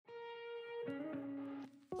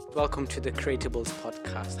Welcome to the Creatables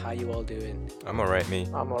podcast. How you all doing? I'm alright, me.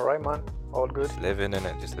 I'm alright, man. All good. Just living in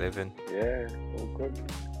it, just living. Yeah, all good.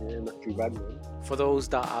 Yeah, not too bad, man. For those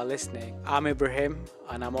that are listening, I'm Ibrahim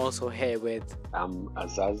and I'm also here with... I'm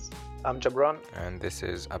Azaz. I'm Jabran. And this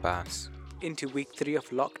is Abbas. Into week 3 of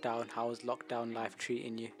lockdown. How's lockdown life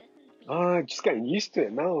treating you? Just getting used to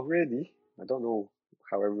it now, really. I don't know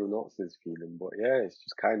how everyone else is feeling, but yeah, it's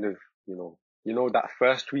just kind of, you know that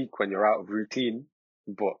first week when you're out of routine,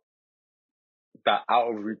 but that out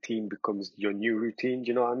of routine becomes your new routine. Do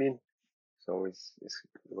you know what I mean? So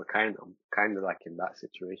I'm kind of like in that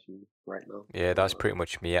situation right now. Yeah, that's pretty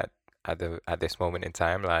much me at this moment in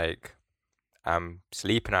time. Like, I'm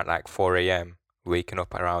sleeping at like 4 a.m., waking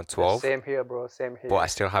up around 12. Same here, bro. Same here. But I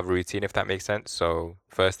still have a routine, if that makes sense. So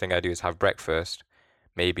first thing I do is have breakfast,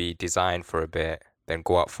 maybe design for a bit, then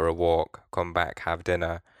go out for a walk, come back, have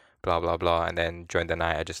dinner, blah blah blah, and then during the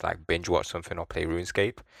night I just like binge watch something or play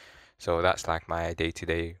RuneScape. So that's like my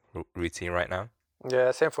day-to-day routine right now. Yeah,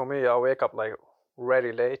 same for me. I wake up like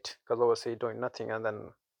very late because obviously doing nothing and then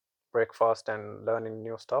breakfast and learning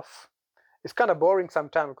new stuff. It's kind of boring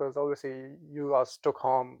sometimes because obviously you are stuck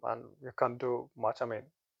home and you can't do much. I mean,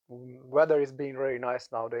 weather is being very nice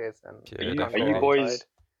nowadays, and Yeah, you can't Are go you definitely. boys? outside.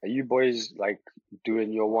 Are you boys like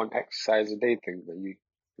doing your one exercise a day thing? Are you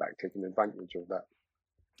like taking advantage of that?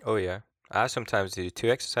 Oh yeah, I sometimes do 2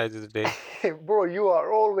 exercises a day. Bro, you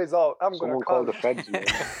are always out. I'm gonna Someone call call the feds,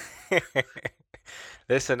 man.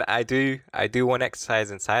 Listen, I do one exercise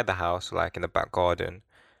inside the house, like in the back garden,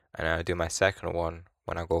 and I do my second one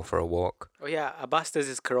when I go for a walk. Oh yeah, Abbas does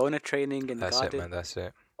his Corona training in the That's it, garden. man. That's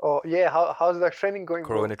it. Oh yeah, how's the training going,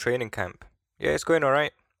 bro? Corona training camp. Yeah, it's going all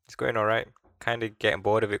right. It's going all right. Kind of getting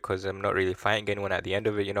bored of it because I'm not really fighting anyone at the end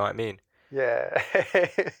of it. You know what I mean? Yeah.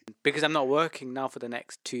 Because I'm not working now for the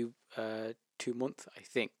next 2 months, I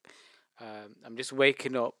think. I'm just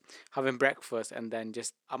waking up, having breakfast, and then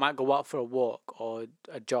I might go out for a walk or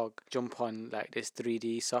a jog, jump on like this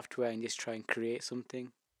 3D software and just try and create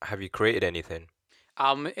something. Have you created anything?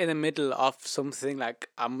 I'm in the middle of something, like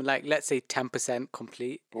I'm like, let's say 10%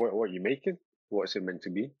 complete. What are you making? What's it meant to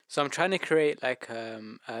be? So I'm trying to create like a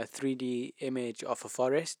 3D image of a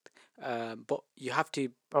forest, but you have to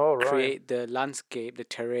All right. create the landscape, the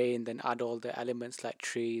terrain, then add all the elements like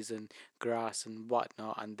trees and grass and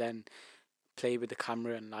whatnot, and then play with the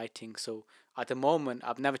camera and lighting. So at the moment,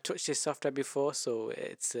 I've never touched this software before, so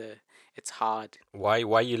it's hard. Why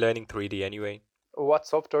are you learning 3D anyway? What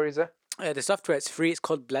software is it? The software, it's free. It's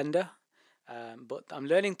called Blender, but I'm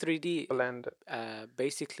learning 3D Blend.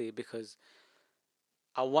 basically because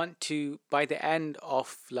I want to, by the end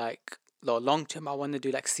of like long term, I want to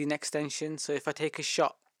do like scene extension. So if I take a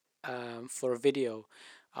shot for a video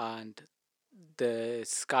and the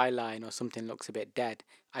skyline or something looks a bit dead,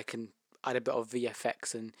 I can add a bit of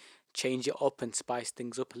VFX and change it up and spice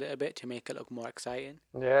things up a little bit to make it look more exciting.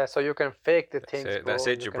 Yeah, so you can fake the That's things, it, bro. that's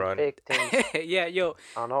it, You Jabran. can fake things. Yeah, yo,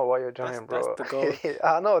 I know what you're doing, That's bro. the goal.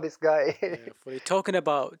 I know this guy. fully talking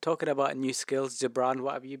about new skills, Jabran.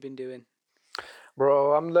 What have you been doing?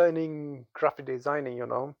 Bro, I'm learning graphic designing,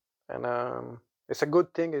 and it's a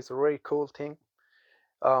good thing. It's a very cool thing.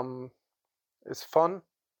 It's fun.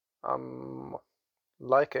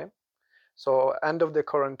 Like it. So end of the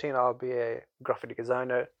quarantine, I'll be a graphic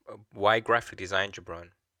designer. Why graphic design, Jabran?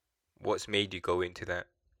 What's made you go into that?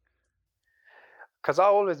 Cause I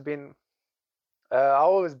always been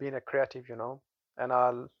a creative, and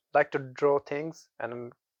I like to draw things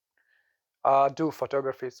and do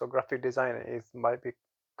photography. So graphic design might be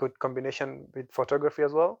good combination with photography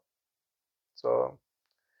as well. So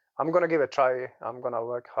I'm gonna give it a try. I'm gonna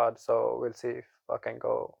work hard. So we'll see if I can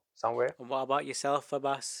go somewhere. And what about yourself,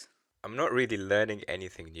 Abbas? I'm not really learning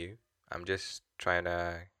anything new. I'm just trying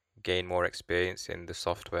to gain more experience in the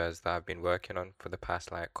softwares that I've been working on for the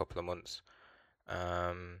past like couple of months.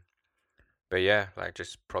 But yeah, like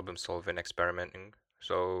just problem solving, experimenting.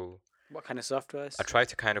 So What kind of softwares? I try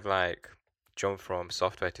to kind of like jump from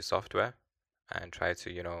software to software and try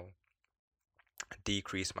to,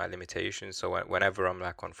 decrease my limitations. So whenever I'm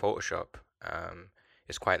like on Photoshop,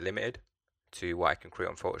 it's quite limited to what I can create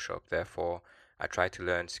on Photoshop. Therefore, I try to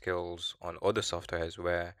learn skills on other softwares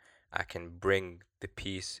where I can bring the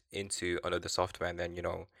piece into another software and then,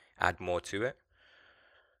 add more to it.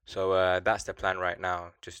 So that's the plan right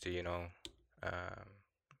now, just to,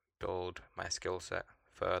 build my skill set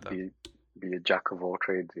further. Be a jack of all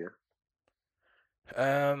trades, yeah.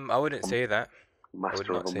 I wouldn't say that.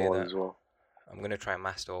 Master not of them say all that. as well. I'm gonna try and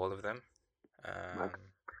master all of them. Mag.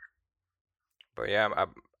 But yeah,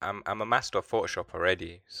 I'm a master of Photoshop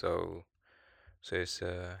already, so it's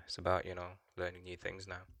about learning new things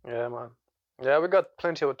now. Yeah, man. Yeah, we got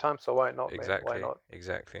plenty of time, so why not, man? Why Exactly, not?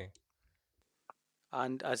 exactly.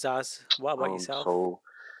 And Azaz, what about yourself? So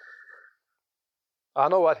I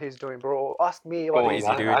know what he's doing, bro. Ask me go what What he's is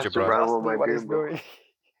he on, doing. doing, ask Jabran? Jabran, Ask what am me I what he's doing, bro? doing.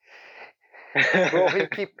 Bro, he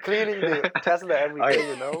keep cleaning the Tesla every day,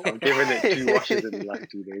 you know. I've given it 2 washes in the last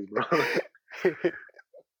 2 days, bro.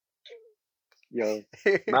 Yo,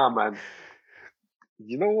 nah, man.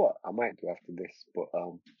 You know what? I might do after this, but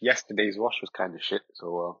yesterday's wash was kind of shit,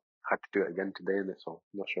 so had to do it again today, and so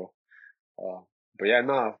I'm not sure. But yeah,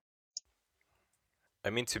 nah. I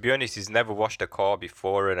mean, to be honest, he's never washed a car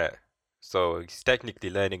before, innit? So he's technically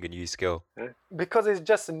learning a new skill. Because it's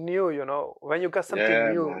just new, you know. When you got something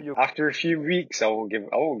Yeah, new, man. you After a few weeks, I won't give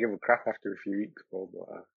a crap after a few weeks, bro.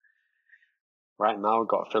 But right now,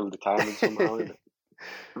 got to fill the time in somehow, innit?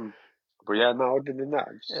 But yeah, no. Other than that,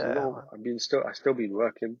 just, yeah, man. I still been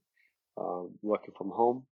working, working from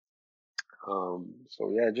home.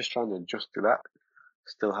 So yeah, just trying to adjust to that.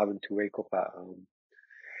 Still having to wake up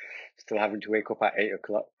at 8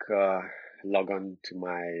 o'clock. Log on to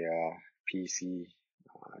my PC,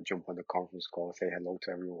 jump on the conference call, say hello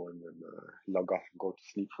to everyone, and log off and go to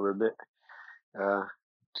sleep for a bit.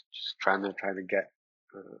 Just trying to get,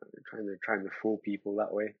 trying to fool people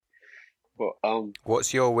that way. But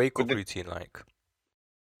What's your wake with up routine like?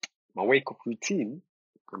 my wake up routine,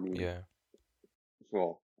 I mean, Yeah.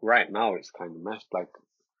 well, right now it's kind of messed. Like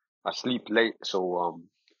I sleep late, so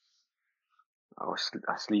I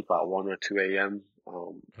sleep at 1 or 2 a.m.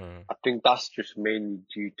 I think that's just mainly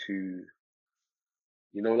due to,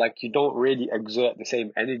 like you don't really exert the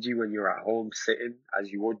same energy when you're at home sitting as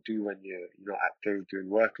you would do when you're, active doing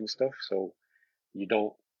work and stuff. So you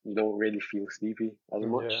don't really feel sleepy as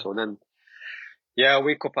much. Yeah. So then, yeah, I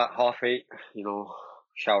wake up at 8:30,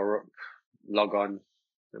 shower up, log on,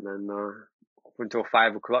 and then up until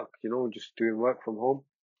 5 o'clock, just doing work from home.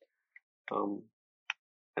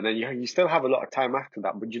 And then you still have a lot of time after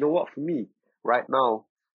that. But you know what? For me, right now,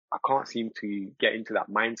 I can't seem to get into that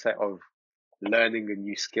mindset of learning a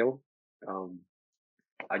new skill.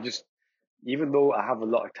 I just, even though I have a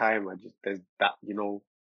lot of time, there's that,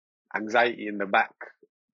 anxiety in the back.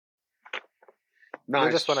 No,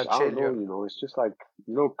 You just wanna I don't chill, know, you. it's just like,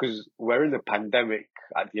 because we're in a pandemic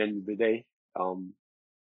at the end of the day.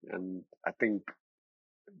 And I think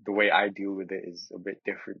the way I deal with it is a bit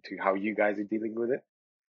different to how you guys are dealing with it.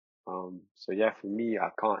 So yeah, for me,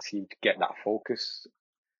 I can't seem to get that focus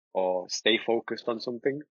or stay focused on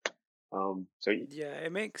something. So Yeah,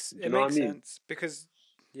 it makes you know what I mean? sense because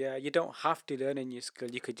you don't have to learn a new skill.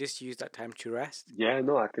 You could just use that time to rest. Yeah,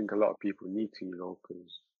 no, I think a lot of people need to,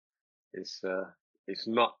 because it's it's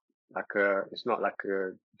not it's not like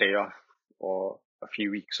a day off or a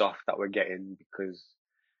few weeks off that we're getting, because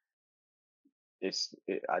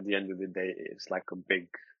at the end of the day, it's like a big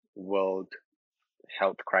world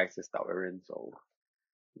health crisis that we're in. So,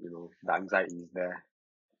 the anxiety is there.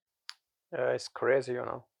 Yeah, it's crazy,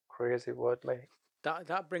 crazy word, like.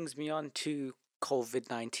 That brings me on to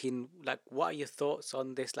COVID-19. Like, what are your thoughts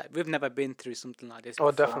on this? Like, we've never been through something like this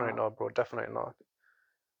Oh, before. definitely not, bro. Definitely not.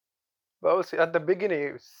 But obviously, at the beginning,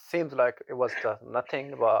 it seems like it was just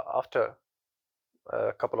nothing. But after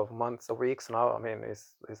a couple of months or weeks now, I mean,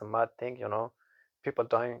 it's a mad thing, People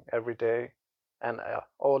dying every day, and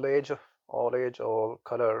all age, all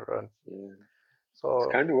color, and Yeah. so It's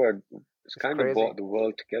it's kind of crazy. brought the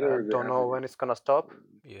world I together a bit, don't know hasn't when it? it's gonna stop.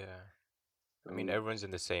 Yeah. I mean, Um, everyone's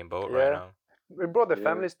in the same boat right Yeah, now. we brought the yeah.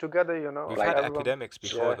 families together, We've Like, had everyone. epidemics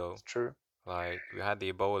before, Yeah, though. it's true. Like, we had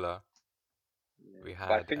the Ebola, we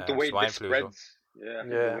But I had think the way swine this flu as well. spreads, I think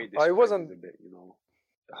the Yeah, way this it spreads is wasn't. a bit,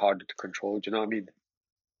 harder to control. Do you know what I mean?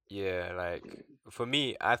 Yeah, like, for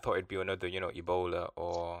me, I thought it'd be another, Ebola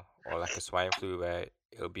or like a swine flu where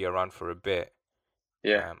it'll be around for a bit.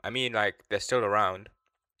 Yeah. I mean, like, they're still around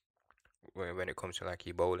when it comes to, like,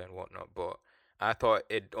 Ebola and whatnot, but I thought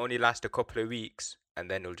it'd only last a couple of weeks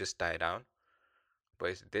and then it'll just die down.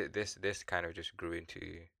 But this kind of just grew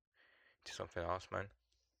into something else, man.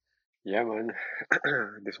 Yeah, man.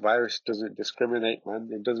 This virus doesn't discriminate, man.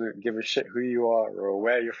 It doesn't give a shit who you are or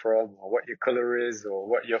where you're from or what your color is or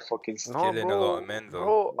what your fucking. No, Killing a lot of bro, men,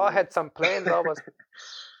 though. bro. I had some plans. I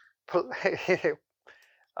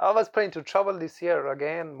was planning to travel this year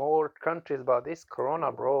again, more countries, but this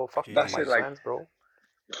Corona, bro, fucked up That's my it. Like, Jeez. plans, bro.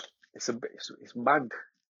 it's a bit, it's mad.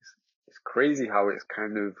 It's crazy how it's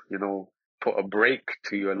kind of, put a break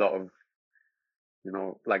to a lot of,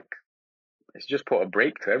 like, it's just put a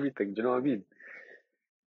break to everything. Do you know what I mean?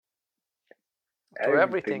 To Everything's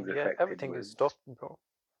everything, yeah, affected, everything man. is stopped, bro.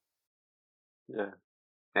 Yeah.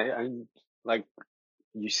 And like,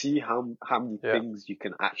 you see how many Yeah, things you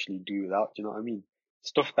can actually do without. Do you know what I mean?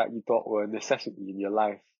 stuff that you thought were a necessity in your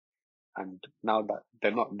life, and now that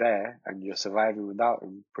they're not there and you're surviving without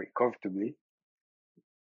them pretty comfortably,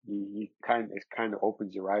 you it kind of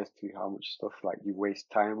opens your eyes to how much stuff like you waste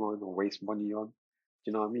time on or waste money on. Do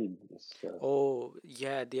you know what I mean? Oh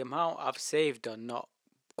yeah, the amount I've saved on not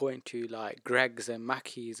going to like Greg's and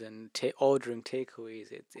Mackey's and ordering takeaways,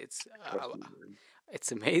 Trust me, man,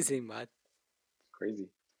 it's amazing, man. crazy.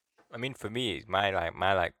 I mean, for me,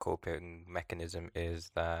 my coping mechanism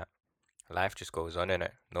is that life just goes on in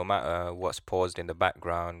it. No matter what's paused in the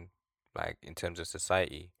background, like in terms of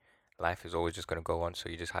society, life is always just gonna go on. So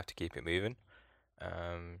you just have to keep it moving.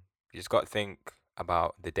 You just got to think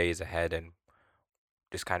about the days ahead and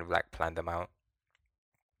just kind of like plan them out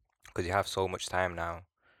because you have so much time now.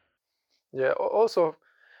 Yeah. Also,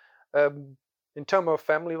 in terms of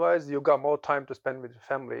family-wise, you got more time to spend with your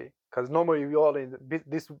family because normally we all in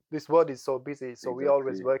this world is so busy, so we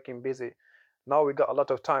always Exactly. working busy. Now we got a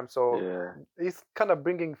lot of time, so Yeah. it's kind of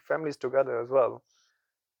bringing families together as well.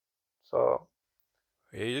 So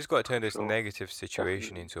Yeah, you just got to turn this Sure. negative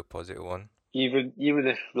situation Definitely. into a positive one. Even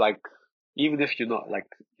if you're not like,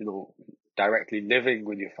 you know, directly living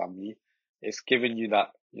with your family, it's giving you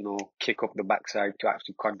that, you know, kick up the backside to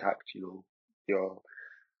actually contact, you know, your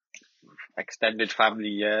extended family.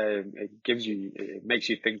 Yeah, it makes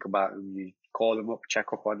you think about them. You call them up,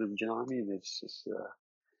 check up on them. Do you know what I mean? It's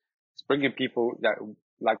bringing people that,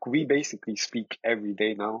 like, we basically speak every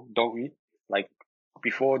day now, don't we? Like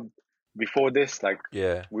before this, like,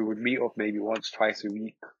 Yeah, we would meet up maybe once, twice a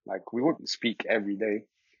week. Like, we wouldn't speak every day.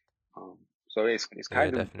 So it's yeah,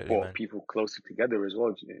 kind of definitely, brought man. people closer together as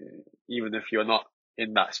well, even if you're not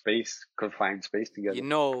in that space, confined space together. You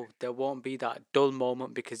know, there won't be that dull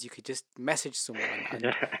moment because you could just message someone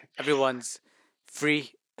and everyone's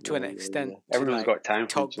free to an extent to Everyone's like got time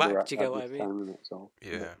for talk each other back. Do you get at what I this mean? time, innit? So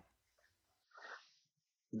Yeah.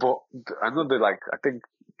 But another, like, I think,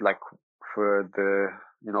 like, for the,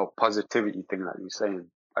 you know, positivity thing that you're saying,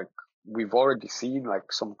 like, we've already seen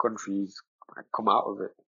like some countries like come out of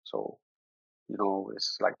it. So, you know,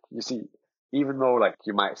 it's like, you see, even though like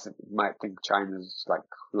you might think China's like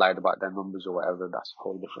lied about their numbers or whatever, that's a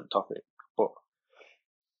whole different topic. But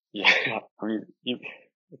yeah, I mean,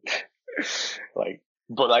 like,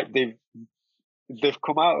 but like they've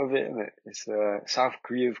come out of it, and it's South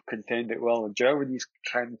Korea's contained it well, and Germany's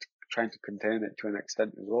trying to contain it to an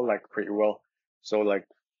extent as well, like pretty well. So like,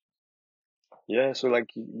 yeah, so like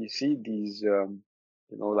you see these you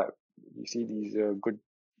know, like you see these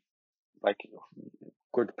like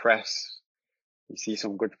good press. You see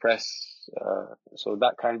some good press, so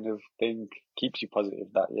that kind of thing keeps you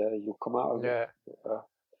positive that yeah, you'll come out of it. yeah,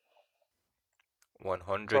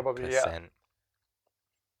 probably yeah. 100%.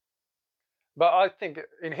 But I think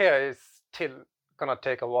in here it's still gonna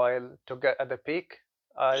take a while to get at the peak.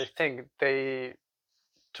 I think they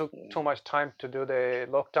took too much time to do the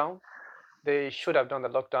lockdown. They should have done the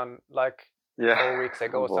lockdown like Yeah, 4 weeks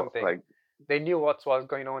ago or but something. like, They knew what was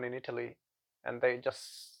going on in Italy, and they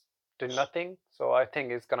just did nothing. So I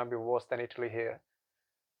think it's gonna be worse than Italy here.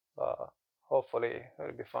 But hopefully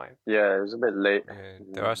it'll be fine. yeah, it was a bit late. Yeah,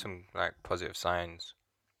 there are some like positive signs,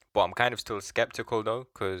 but I'm kind of still skeptical though,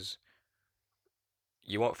 because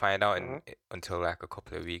you won't find out until like a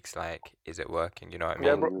couple of weeks. Like, is it working? You know what I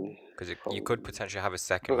Yeah, mean? bro. Probably, Because you could potentially have a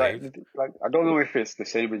second But like, wave. I don't know if it's the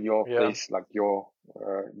same in your Yeah. place, like your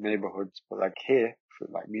neighborhoods, but like here, for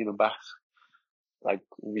like me and Abbas, like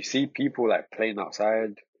we see people like playing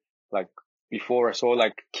outside. Like before, I saw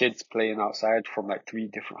like kids playing outside from like 3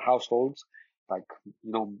 different households, like,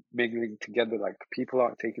 you know, mingling together. Like people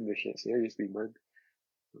aren't taking this shit seriously, man.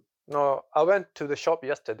 No, I went to the shop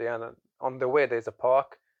yesterday, and on the way there's a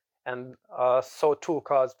park, and saw 2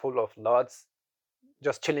 cars full of lads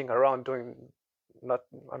just chilling around doing not.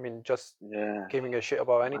 I mean, just Yeah, giving a shit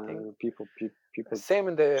about anything. people. Same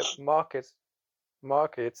in the markets.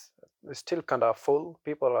 Markets is still kind of full.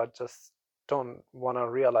 People are just don't want to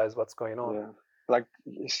realize what's going on. Yeah, like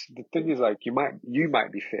the thing is, like you might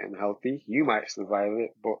be fit and healthy, you might survive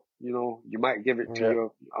it, but you know, you might give it to Yeah.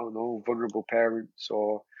 your, I don't know, vulnerable parents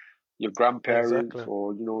or your grandparents, Exactly.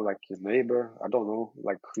 or you know, like your neighbor. I don't know,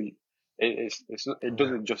 like who. It's not, it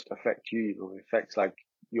doesn't just affect you, you know, it affects like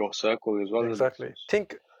your circle as well. Exactly.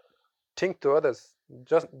 Think to others.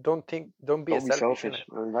 Just don't think. Don't be Don't be selfish in selfish,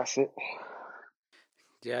 it. man. That's it.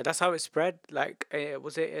 Yeah, that's how it spread. Like,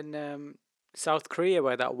 was it in South Korea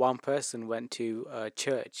where that one person went to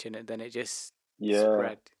church and then it just Yeah,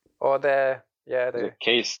 spread? Or the the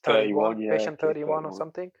case 31, 31, yeah, patient case 31 or 31.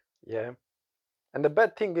 something. Yeah. And the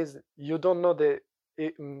bad thing is you don't know the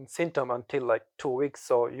symptom until like 2 weeks,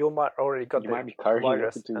 so you might already got You the might be carrying it for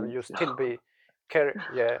virus 2 and you weeks. still be carry.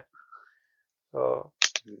 Yeah. So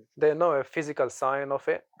there's no physical sign of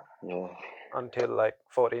it Yeah. until like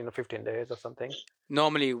 14 or 15 days or something.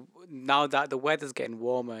 Normally, now that the weather's getting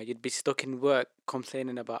warmer, you'd be stuck in work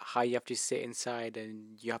complaining about how you have to sit inside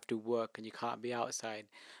and you have to work and you can't be outside.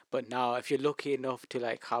 But now, if you're lucky enough to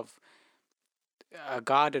like have a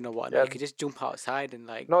garden or whatnot, Yeah. you could just jump outside and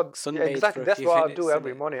like No, sunbathe exactly. for a That's few what I minutes. do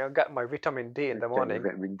every innit? morning. I get my vitamin D in the Get your morning,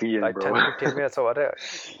 vitamin D in, like bro. 10 15 minutes or whatever.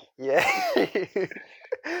 Yeah.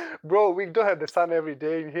 Bro, we don't have the sun every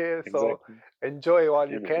day in here, so Exactly. enjoy while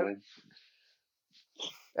you Innit, can. man?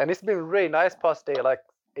 And it's been really nice past day, like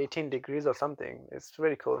 18 degrees or something. It's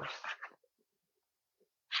very cool.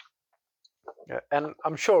 Yeah, and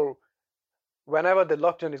I'm sure whenever the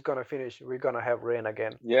lockdown is gonna finish, we're gonna have rain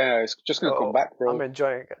again. Yeah, it's just gonna come So back, bro. I'm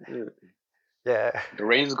enjoying it. Yeah. Yeah. The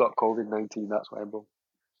rain's got COVID-19, that's why, bro.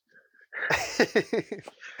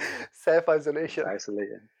 Self isolation.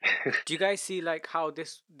 Isolating. Do you guys see like how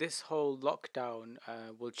this whole lockdown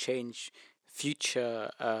will change future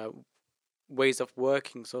ways of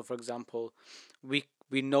working? So, for example, we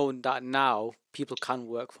know that now people can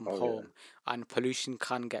work from Oh, yeah. home and pollution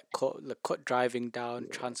can get cut, like cut driving down,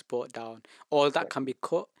 transport down, all that can be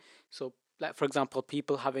cut. So, like for example,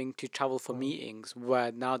 people having to travel for meetings,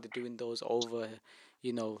 where now they're doing those over,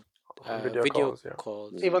 you know, Video calls, yeah.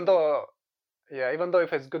 calls. Even though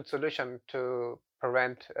if it's good solution to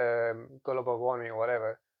prevent global warming or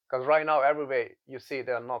whatever, because right now everywhere you see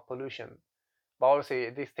there are no pollution, but obviously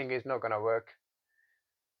this thing is not gonna work.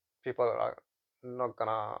 People are not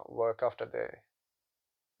gonna work after the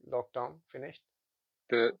lockdown finished.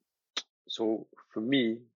 So for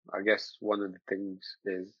me, I guess one of the things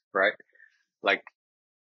is, right, like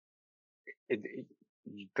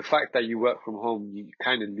the fact that you work from home, you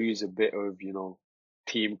kind of lose a bit of,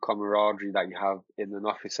 team camaraderie that you have in an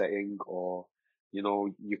office setting, or,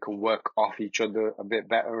 you can work off each other a bit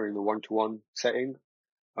better in a one-to-one setting.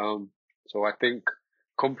 So I think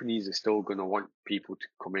companies are still going to want people to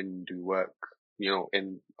come in and do work,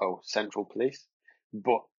 in a central place.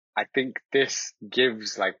 But I think this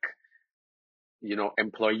gives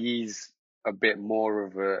employees a bit more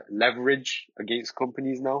of a leverage against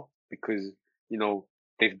companies now, because,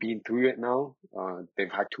 they've been through it now.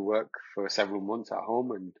 They've had to work for several months at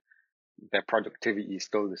home and their productivity is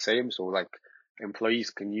still the same. So like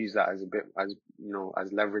employees can use that as a bit,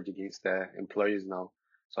 as leverage against their employers now.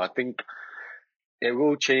 So I think it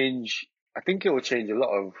will change. I think it will change a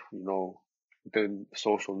lot of, the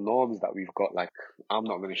social norms that we've got. Like, I'm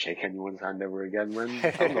not going to shake anyone's hand ever again, man.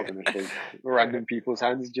 I'm not going to shake random people's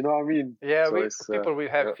hands. Do you know what I mean? Yeah, So people will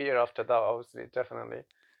have fear after that, obviously, definitely.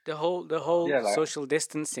 The whole Yeah, like- social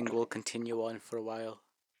distancing will continue on for a while.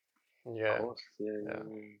 Yeah. Of course, yeah.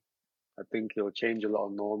 I think it'll change a lot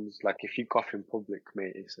of norms. Like if you cough in public,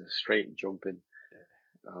 mate, it's a straight jump in.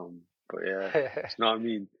 But yeah, you know what I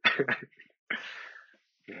mean?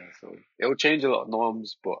 Yeah, so it'll change a lot of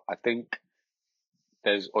norms, but I think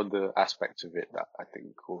there's other aspects of it that I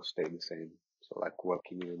think will stay the same. So like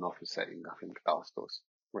working in an office setting, I think that'll still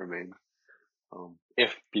remain.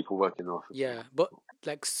 If people work in an office. Yeah, but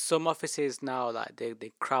like some offices now, like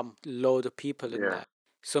they cram load of people in Yeah. there.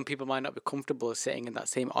 Some people might not be comfortable sitting in that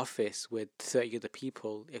same office with 30 other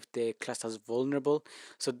people if they're classed as vulnerable.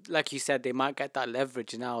 So, like you said, they might get that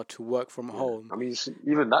leverage now to work from home. I mean,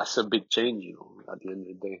 even that's a big change, at the end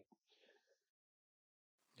of the day.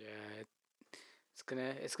 Yeah,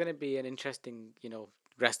 it's gonna be an interesting,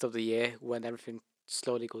 rest of the year when everything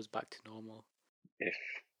slowly goes back to normal. If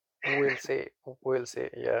We'll see.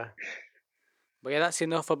 Yeah. But yeah, that's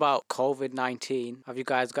enough about COVID-19. Have you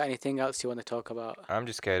guys got anything else you want to talk about? I'm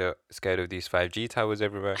just scared of these 5G towers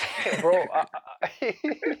everywhere. Bro,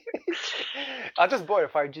 I just bought a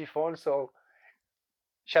 5G phone, so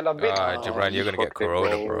shall I bid? Jabran, you're gonna get fucked it,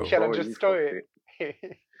 corona, bro. Shall I Bro, just you throw fucked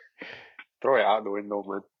it? Throw it out the window,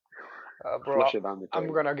 man. Bro, Flush it down the I'm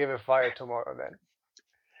toilet. gonna give it fire tomorrow then.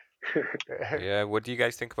 Yeah, what do you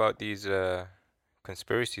guys think about these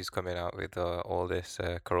conspiracies coming out with all this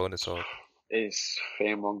corona talk? It's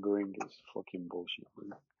fear-mongering. It's fucking bullshit,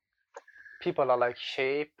 man. People are like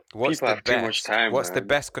shape. What's People the have too much best? time, What's the man.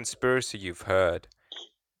 best conspiracy you've heard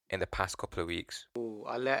in the past couple of weeks? Ooh,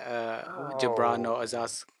 I'll let Jabran or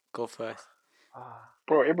Azaz go first.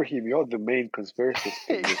 Bro, Ibrahim, you're the main conspiracist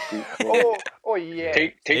in this group. Bro. Oh yeah.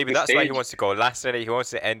 Take Maybe the that's stage. why he wants to go last, innit? He wants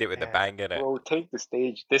to end it with a Yeah. bang, innit? Bro, take the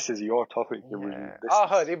stage. This is your topic, Ibrahim. Yeah. This I is-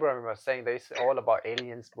 heard Ibrahim was saying that it's all about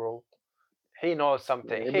aliens, bro. He knows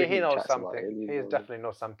something. Yeah, he Ibrahim knows chats about something. aliens, He bro. definitely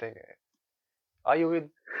knows something. Are you with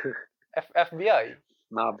FBI?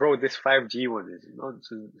 Nah, bro, this 5G one is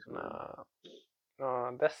nonsense. Man.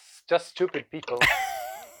 No, that's just stupid people.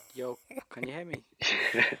 Yo, can you hear me?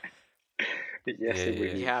 Yes, it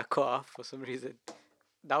will. Yeah, I cut off for some reason.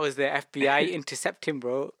 That was the FBI intercepting,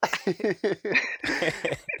 bro.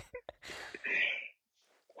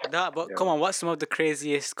 Nah, but Yeah. come on, what's some of the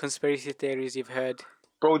craziest conspiracy theories you've heard?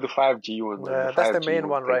 Bro, the 5G one, man. The That's the 5G main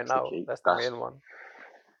one right takes the now. cake. That's the main one.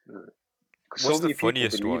 'Cause What's so the many people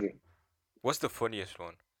funniest believe one? it. What's the funniest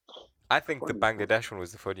one? I think the Funniest one. Bangladesh one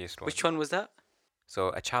was the funniest one. Which one was that? So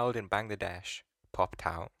a child in Bangladesh popped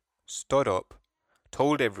out, stood up,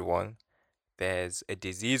 told everyone there's a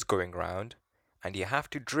disease going around, and you have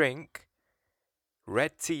to drink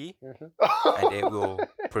red tea, and it will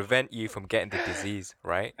prevent you from getting the disease,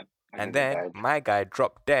 right? And then he then died. my guy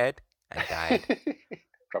dropped dead and died.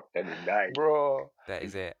 Dropped dead and died. Bro, That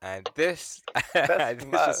is it. And this, That's this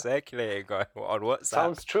mad. was circulating on WhatsApp.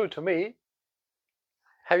 sounds true to me.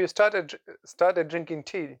 Have you started drinking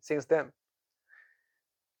tea since then?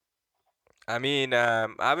 I mean, I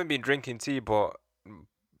haven't been drinking tea, but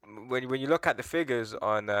when you look at the figures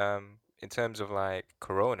on in terms of like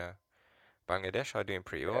Corona, Bangladesh are doing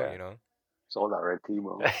pretty well, Yeah. you know. It's all that red tea,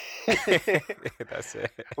 bro. That's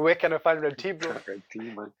it. Where can I find red tea, bro? That red tea,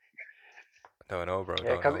 man. Don't know, bro. Yeah,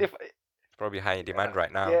 Don't because know. if It's probably high in demand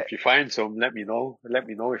right now. yeah, If you find some, let me know. Let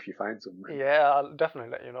me know if you find some, man. yeah, I'll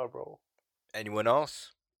definitely let you know, bro. Anyone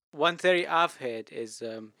else? One theory I've heard is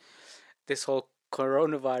this whole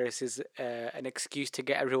coronavirus is an excuse to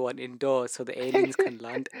get everyone indoors so the aliens can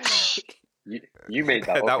land. You made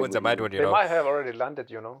that up. That one's a isn't mad it? one, you They know. might have already landed,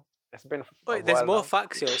 you know. It's been a Wait, there's while more now.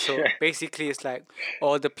 facts here. So basically, it's like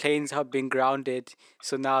all the planes have been grounded.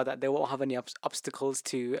 So now that they won't have any obstacles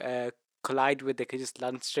to collide with, they can just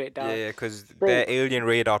land straight down. Yeah, because Bro. their alien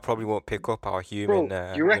radar probably won't pick up our human, you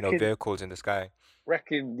you know, reckon- vehicles in the sky.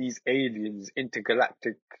 Reckon these aliens,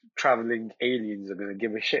 intergalactic traveling aliens, are gonna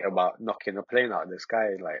give a shit about knocking a plane out of the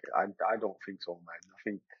sky? Like, I don't think so,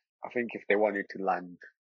 man. I think if they wanted to land,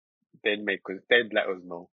 they'd let us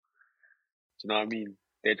know. Do you know what I mean?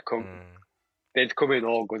 They'd come in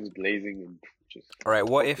all guns blazing and just. All right,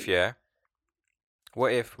 what if fucking-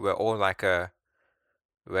 what if we're all like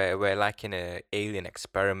we're like in a alien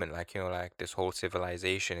experiment, like, you know, like this whole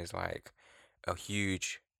civilization is like a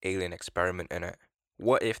huge alien experiment in it.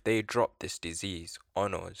 What if they drop this disease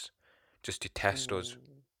on us just to test us?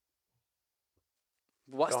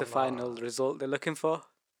 What's the Don't final know. result they're looking for?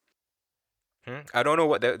 I don't know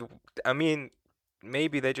what I mean,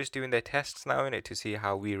 maybe they're just doing their tests now in it to see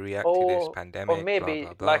how we react to this pandemic. Or maybe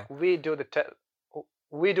blah, blah, blah. like we do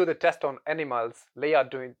the test on animals. They are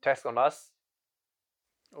doing tests on us.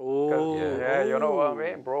 'Cause, Oh, yeah, you know what I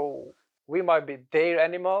mean, bro. We might be their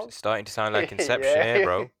animals. It's starting to sound like Inception here,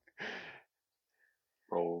 bro.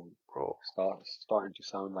 Bro, starting to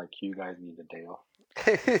sound like you guys need a day off.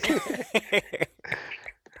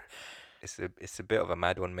 It's a bit of a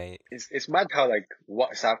mad one, mate. It's mad how like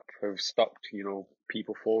WhatsApp have stopped, you know,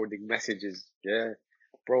 people forwarding messages. Yeah,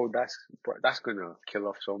 bro, that's gonna kill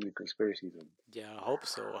off so many conspiracies. yeah, I hope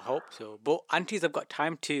so. But aunties have got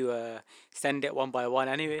time to send it one by one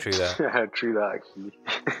anyway. True that. True that, actually.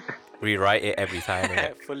 Rewrite it every time.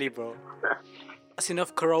 innit? Fully, bro. That's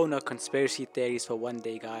enough Corona conspiracy theories for one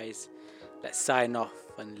day, guys. Let's sign off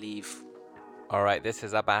and leave. All right, this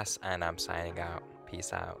is Abbas, and I'm signing out.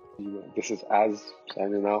 Peace out. This is Az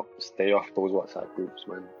signing out. Stay off those WhatsApp groups,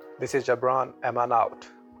 man. This is Jabran. Aman out.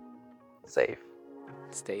 Safe.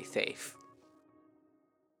 Stay safe.